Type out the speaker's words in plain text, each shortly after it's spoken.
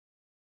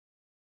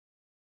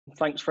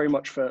Thanks very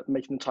much for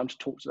making the time to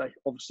talk today.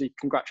 Obviously,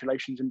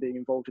 congratulations in being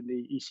involved in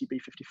the ECB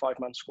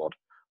 55-man squad.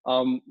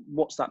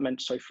 What's that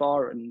meant so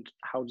far, and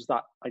how does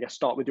that, I guess,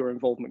 start with your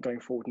involvement going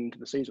forward into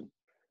the season?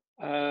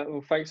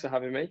 Well, thanks for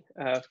having me,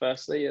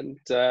 firstly. And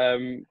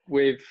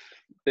with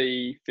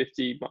the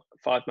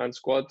 55-man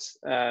squad,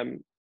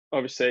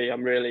 obviously,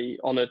 I'm really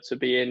honoured to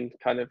be in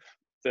kind of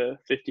the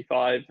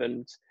 55.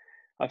 And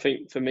I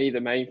think for me,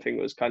 the main thing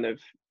was kind of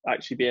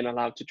actually being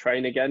allowed to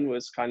train again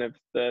was kind of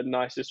the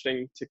nicest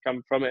thing to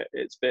come from it.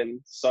 It's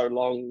been so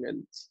long,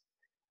 and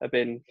I've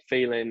been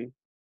feeling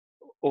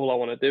all I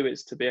want to do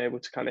is to be able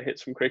to kind of hit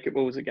some cricket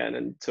balls again,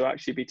 and to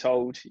actually be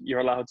told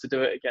you're allowed to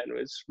do it again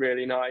was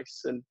really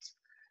nice. And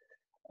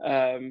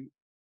um,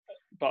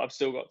 but I've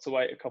still got to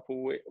wait a couple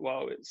of weeks.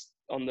 Well, it's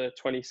on the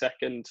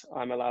 22nd,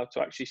 I'm allowed to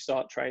actually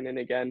start training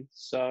again.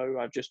 So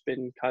I've just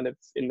been kind of,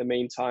 in the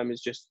meantime, is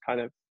just kind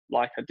of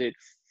like I did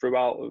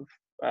throughout of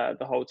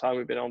the whole time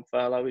we've been on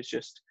furlough, is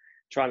just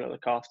trying to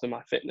look after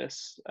my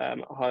fitness at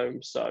home.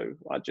 So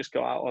I just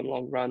go out on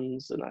long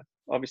runs, and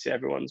obviously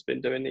everyone's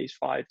been doing these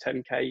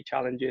 5-10K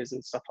challenges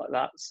and stuff like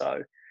that.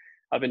 So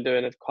I've been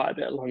doing quite a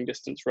bit of long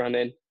distance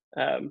running,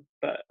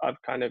 but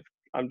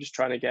I'm just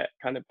trying to get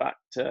kind of back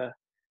to,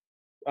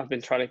 I've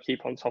been trying to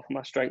keep on top of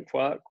my strength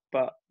work,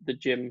 but the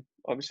gym,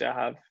 obviously I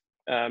have,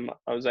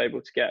 I was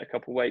able to get a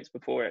couple of weights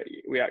before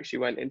we actually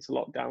went into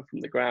lockdown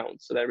from the ground.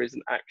 So there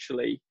isn't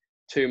actually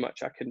too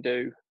much I can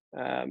do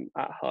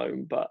at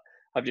home, but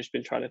I've just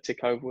been trying to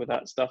tick over with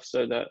that stuff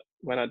so that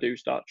when I do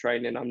start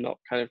training, I'm not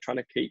kind of trying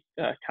to keep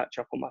catch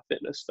up on my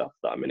fitness stuff,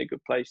 that I'm in a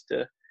good place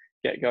to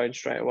get going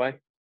straight away.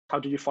 How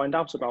did you find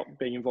out about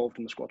being involved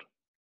in the squad?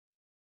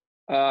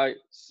 I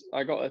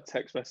got a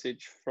text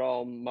message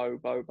from Mo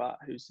Bobat,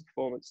 who's the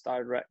performance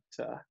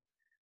director,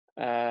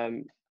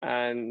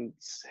 and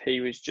he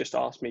was just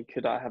asked me,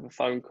 could I have a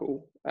phone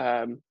call?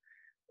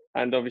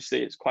 And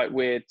obviously, it's quite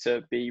weird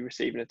to be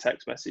receiving a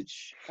text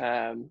message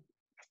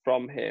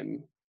from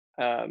him.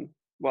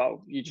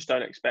 Well, you just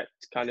don't expect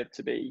kind of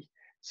to be.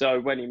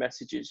 So when he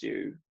messages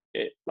you,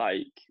 it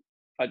like,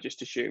 I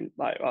just assumed,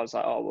 like, I was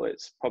like, oh, well,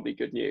 it's probably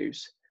good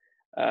news.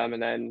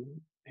 And then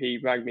he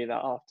rang me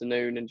that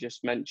afternoon and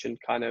just mentioned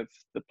kind of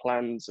the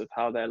plans of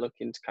how they're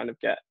looking to kind of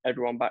get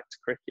everyone back to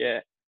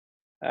cricket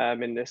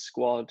in this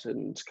squad,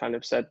 and kind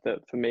of said that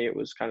for me it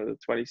was kind of the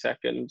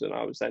 22nd, and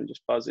I was then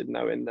just buzzing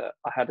knowing that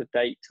I had a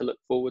date to look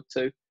forward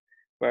to.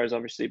 Whereas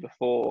obviously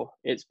before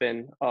it's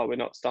been, oh, we're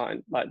not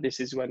starting, like this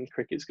is when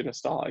cricket's going to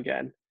start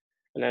again.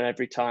 And then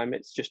every time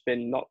it's just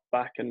been knocked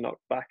back and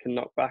knocked back and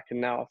knocked back.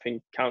 And now I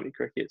think county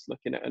cricket's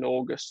looking at an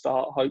August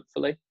start,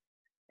 hopefully.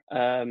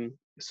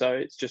 So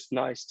it's just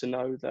nice to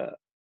know that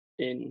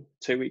in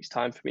 2 weeks'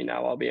 time for me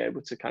now, I'll be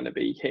able to kind of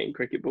be hitting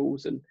cricket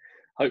balls and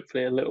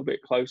hopefully a little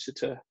bit closer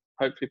to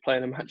hopefully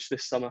playing a match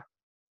this summer.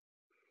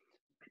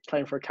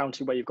 Playing for a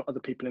county where you've got other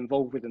people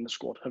involved within the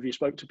squad, have you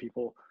spoke to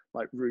people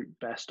like Root,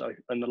 Besto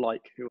and the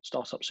like who will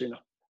start up sooner?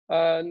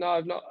 No,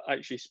 I've not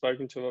actually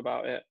spoken to him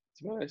about it,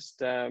 to be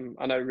honest.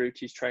 I know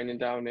Rooty's training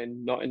down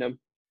in Nottingham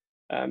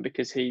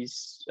because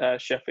he's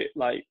Sheffield,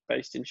 like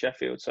based in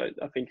Sheffield. So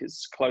I think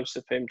it's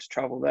closer for him to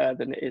travel there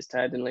than it is to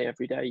Headingley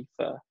every day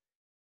for,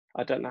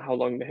 I don't know how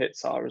long the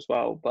hits are as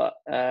well. But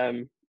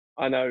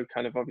I know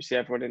kind of obviously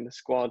everyone in the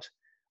squad,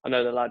 I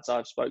know the lads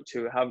I've spoke to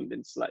who haven't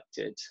been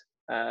selected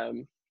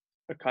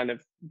are kind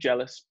of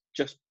jealous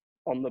just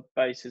on the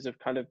basis of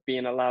kind of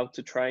being allowed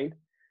to train.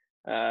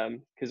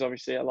 Because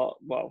obviously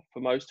well, for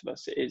most of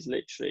us, it is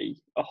literally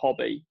a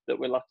hobby that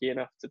we're lucky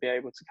enough to be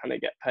able to kind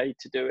of get paid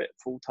to do it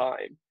full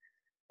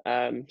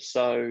time.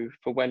 So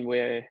for when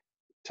we're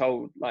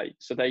told, like,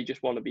 so they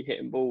just want to be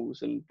hitting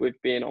balls, and with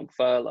being on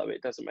furlough,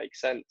 it doesn't make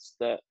sense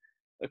that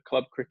a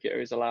club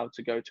cricketer is allowed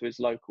to go to his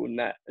local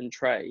net and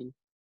train,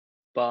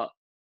 but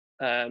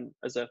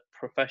as a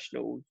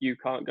professional, you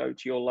can't go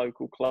to your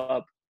local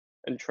club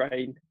and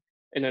train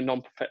in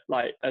a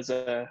like as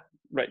a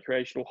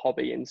recreational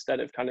hobby instead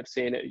of kind of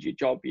seeing it as your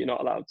job. You're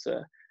not allowed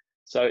to,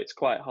 so it's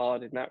quite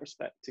hard in that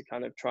respect to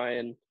kind of try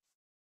and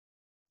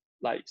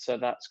like, so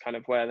that's kind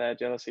of where their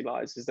jealousy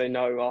lies, is they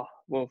know, oh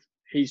well,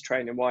 he's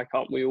training, why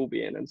can't we all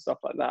be in, and stuff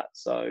like that.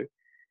 So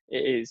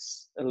it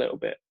is a little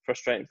bit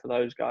frustrating for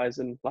those guys,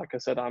 and like I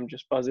said, I'm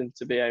just buzzing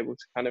to be able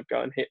to kind of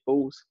go and hit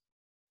balls.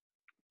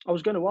 I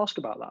was going to ask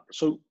about that.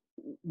 So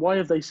why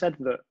have they said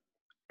that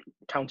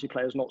county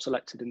players not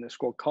selected in this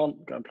squad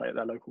can't go and play at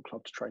their local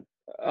club to train?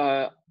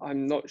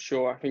 I'm not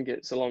sure. I think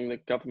it's along the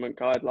government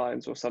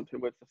guidelines or something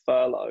with the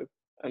furlough,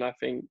 and I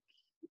think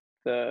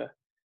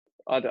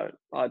I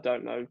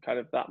don't know kind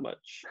of that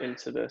much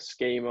into the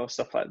scheme or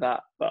stuff like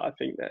that, but I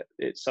think that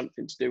it's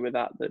something to do with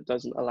that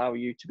doesn't allow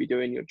you to be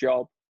doing your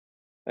job.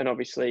 And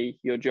obviously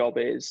your job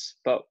is,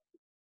 but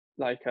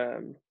like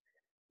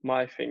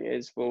my thing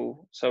is,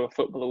 well, so a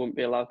footballer wouldn't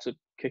be allowed to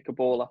kick a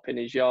ball up in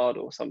his yard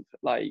or something,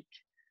 like,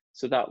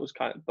 so that was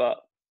kind of,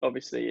 but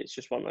obviously it's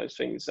just one of those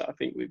things that I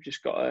think we've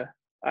just got to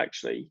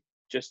actually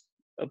just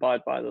abide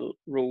by the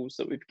rules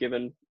that we've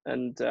given,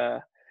 and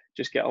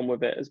just get on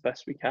with it as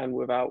best we can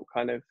without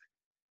kind of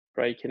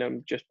breaking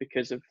them just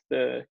because of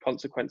the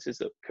consequences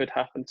that could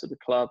happen to the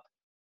club.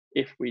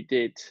 if we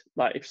did,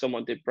 like if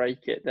someone did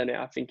break it, then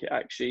I think it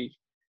actually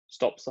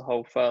stops the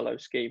whole furlough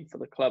scheme for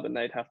the club, and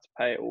they'd have to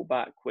pay it all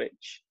back,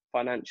 which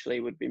financially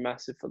would be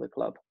massive for the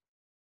club.